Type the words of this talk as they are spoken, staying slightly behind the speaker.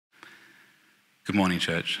Good morning,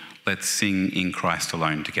 church. Let's sing In Christ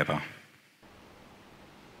Alone together.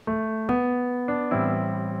 In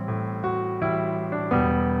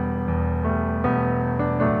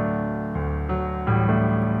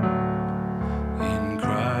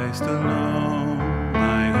Christ alone,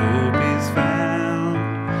 my hope is found.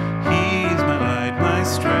 He is my light, my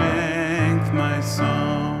strength, my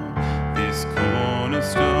song. This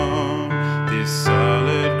cornerstone, this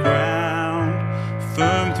solid ground,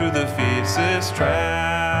 firm through the fiercest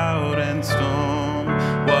drought and storm.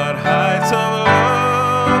 What heights of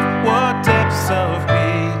love, what depths of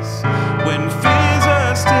peace, when fears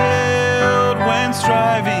are stilled, when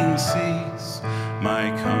striving cease.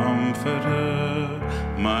 My comforter,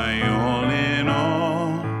 my all in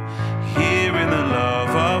all, here in the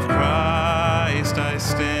love of Christ I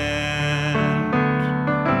stand.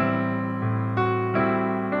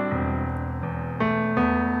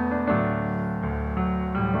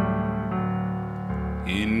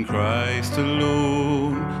 In Christ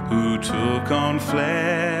alone, who took on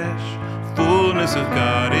flesh, fullness of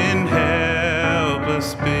God in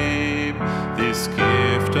helpless babe, this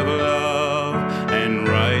gift of love and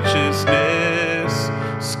righteousness,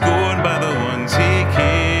 scorned by the ones he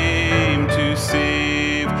came to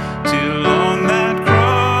save, till on that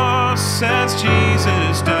cross as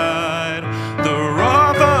Jesus died, the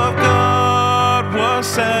wrath of God was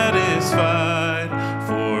satisfied.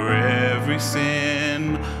 For every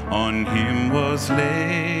sin on him was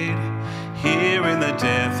laid, here in the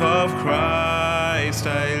death of Christ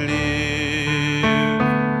I live.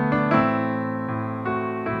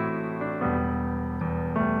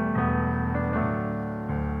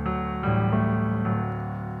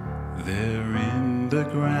 There in the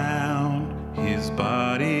ground his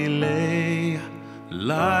body lay,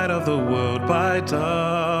 light of the world by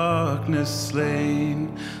darkness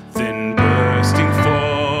slain, then bursting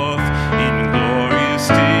forth in glorious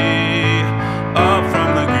day, up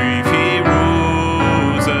from the grave he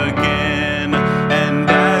rose again, and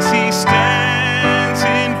as he stands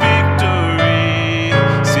in victory,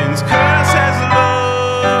 since curse has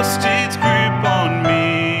lost its grip on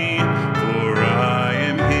me, for I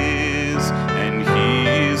am his and he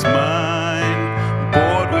is mine,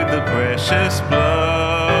 bought with the precious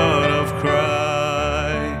blood of Christ.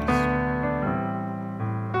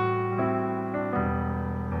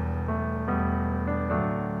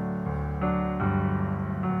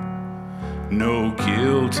 No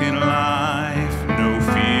guilt in life, no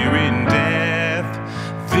fear in death.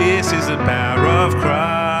 This is the power of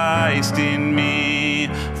Christ in me.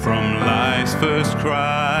 From life's first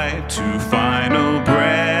cry to final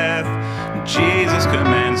breath, Jesus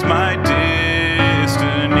commands my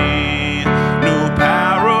destiny. No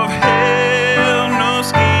power of hell, no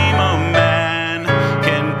scheme of man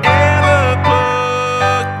can ever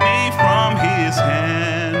pluck me from his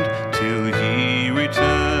hand, till he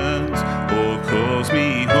returns or calls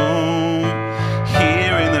me home.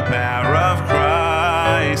 Here in the power of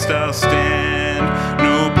Christ I'll stand.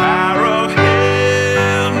 No power of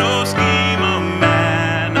hell, no scheme of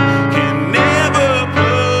man can never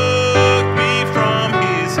pluck me from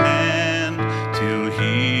his hand, till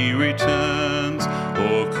he returns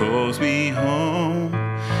or calls me home.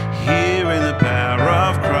 Here in the power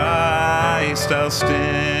of Christ I'll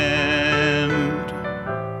stand.